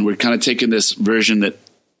 and we're kind of taking this version that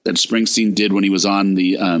Springsteen did when he was on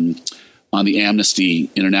the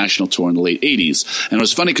Amnesty International tour in the late 80s. And it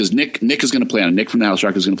was funny because Nick is going to play on it. Nick from the House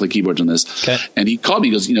Rockers is going to play keyboards on this. Okay. And he called me,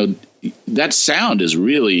 he goes, that sound is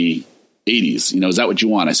really 80s. Is that what you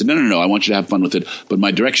want? I said, no. I want you to have fun with it. But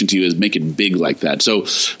my direction to you is make it big like that. So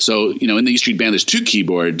in the E Street Band, there's 2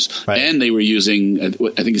 keyboards, and they were using, I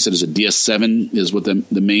think he said it's a DS7 is what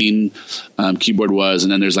the main keyboard was.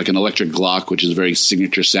 And then there's like an electric Glock, which is a very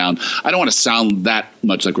signature sound. I don't want to sound that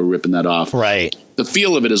much like we're ripping that off. Right. The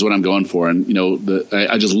feel of it is what I'm going for. And,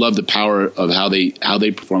 I just love the power of how they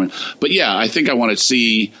perform it. But yeah, I think I want to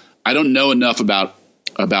see, I don't know enough about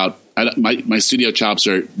my studio chops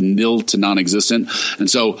are nil to non-existent. And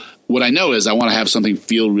so what I know is I want to have something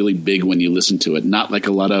feel really big when you listen to it. Not like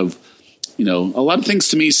a lot of things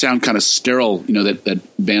to me sound kind of sterile, that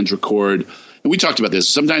bands record. And we talked about this.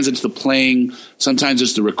 Sometimes it's the playing, sometimes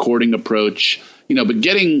it's the recording approach, but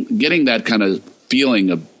getting that kind of feeling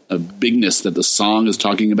of bigness that the song is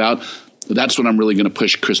talking about. That's what I'm really going to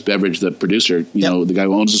push Chris Beveridge, the producer, the guy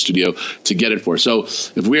who owns the studio, to get it for. So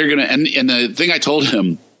if we're going to, and the thing I told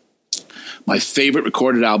him, my favorite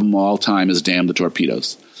recorded album of all time is Damn the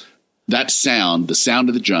Torpedoes. that sound, the sound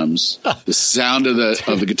of the drums, the sound of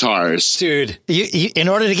the guitars. Dude, you, in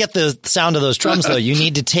order to get the sound of those drums, though, you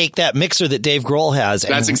need to take that mixer that Dave Grohl has.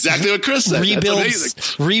 That's exactly what Chris said.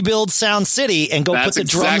 Rebuild Sound City and go put the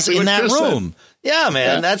drums in that room. Yeah,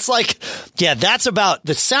 man. Yeah. That's like, that's about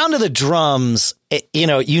the sound of the drums.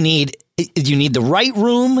 You need the right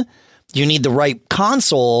room, you need the right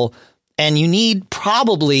console, and you need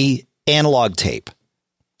probably analog tape.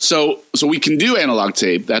 So we can do analog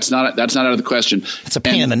tape. That's not out of the question. It's a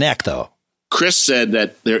pain in the neck, though. Chris said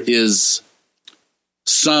that there is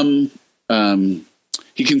some.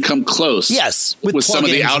 He can come close. Yes, with some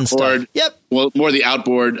of the outboard. Yep. Well, more of the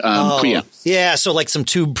outboard preamps. Yeah, so like some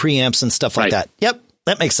tube preamps and stuff like that. Yep,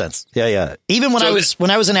 that makes sense. Yeah. Even when I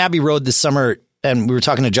was in Abbey Road this summer, and we were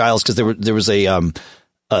talking to Giles because there was a a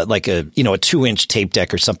 2-inch tape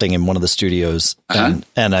deck or something in one of the studios,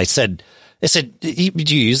 and I said, do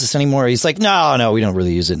you use this anymore? He's like, no, we don't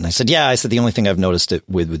really use it. And I said, the only thing I've noticed it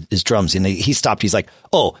with is drums. And he stopped. He's like,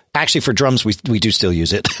 oh, actually for drums, we do still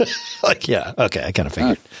use it. Like, yeah, okay. I kind of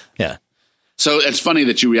figured. Yeah. So it's funny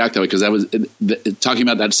that you react that way because I was talking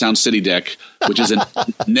about that Sound City deck, which is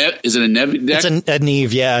is it a Neve deck? It's a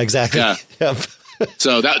Neve. Yeah, exactly. Yeah. Yep.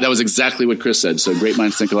 So that was exactly what Chris said. So great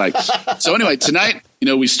minds think alike. So anyway, tonight,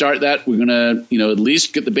 we start that. We're going to, at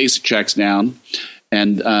least get the basic tracks down.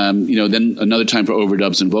 And, then another time for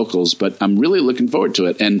overdubs and vocals, but I'm really looking forward to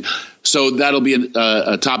it. And so that'll be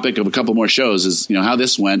a topic of a couple more shows is, how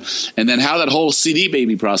this went and then how that whole CD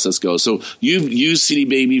Baby process goes. So you've used CD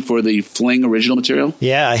Baby for the Fling original material?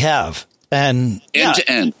 Yeah, I have. And end to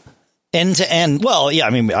end. End to end. Well, yeah,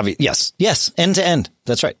 I mean, yes, end to end.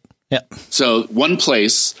 That's right. Yeah. So one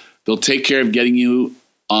place they'll take care of getting you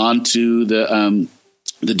onto the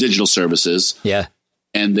digital services. Yeah.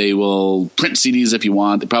 And they will print CDs if you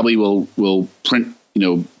want. They probably will print,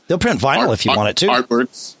 they'll print vinyl if you want it to.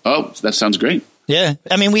 Artworks. Oh, that sounds great. Yeah.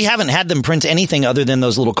 I mean, we haven't had them print anything other than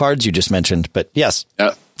those little cards you just mentioned, but yes.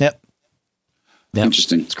 Yep.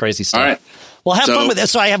 Interesting. It's crazy stuff. All right. Well, have fun with it.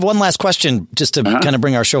 So I have one last question just to kind of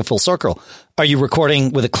bring our show full circle. Are you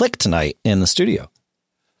recording with a click tonight in the studio?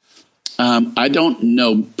 I don't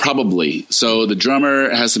know. Probably. So the drummer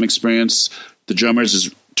has some experience. The drummer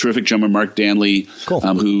is terrific drummer Mark Danley,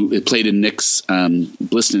 who played in Nick's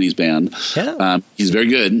Blissney's band. Yeah. He's very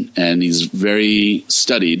good and he's very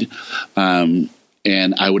studied. And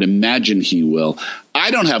I would imagine he will.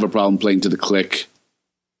 I don't have a problem playing to the click.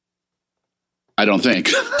 I don't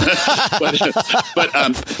think.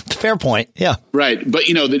 but fair point. Yeah. Right. But,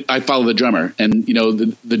 I follow the drummer and,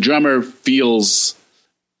 the drummer feels.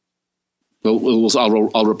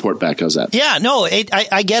 I'll report back. How's that? Yeah, no,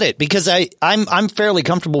 I get it because I'm fairly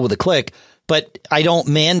comfortable with a click, but I don't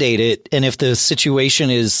mandate it. And if the situation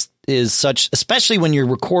is such, especially when you're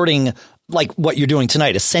recording like what you're doing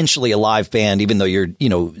tonight, essentially a live band, even though you're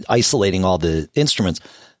isolating all the instruments.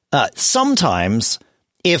 Sometimes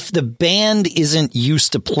if the band isn't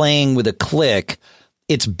used to playing with a click,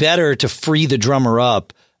 it's better to free the drummer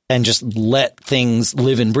up and just let things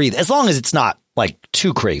live and breathe, as long as it's not like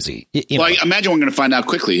too crazy. I imagine we're going to find out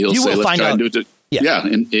quickly. He'll say, "Let's try and do it."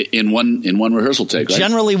 In one rehearsal take. Right?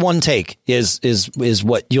 Generally, one take is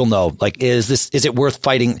what you'll know. Like, is it worth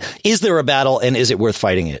fighting? Is there a battle, and is it worth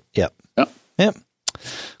fighting it? Yep.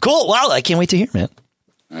 Cool. Wow, I can't wait to hear, man.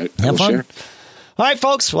 All right, have fun. Share. All right,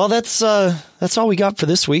 folks. Well, that's all we got for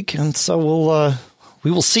this week, and so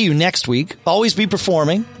we will see you next week. Always be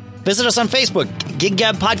performing. Visit us on Facebook,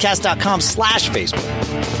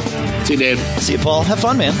 giggabpodcast.com/Facebook. See you, Dave. See you, Paul. Have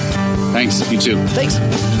fun, man. Thanks. You too. Thanks.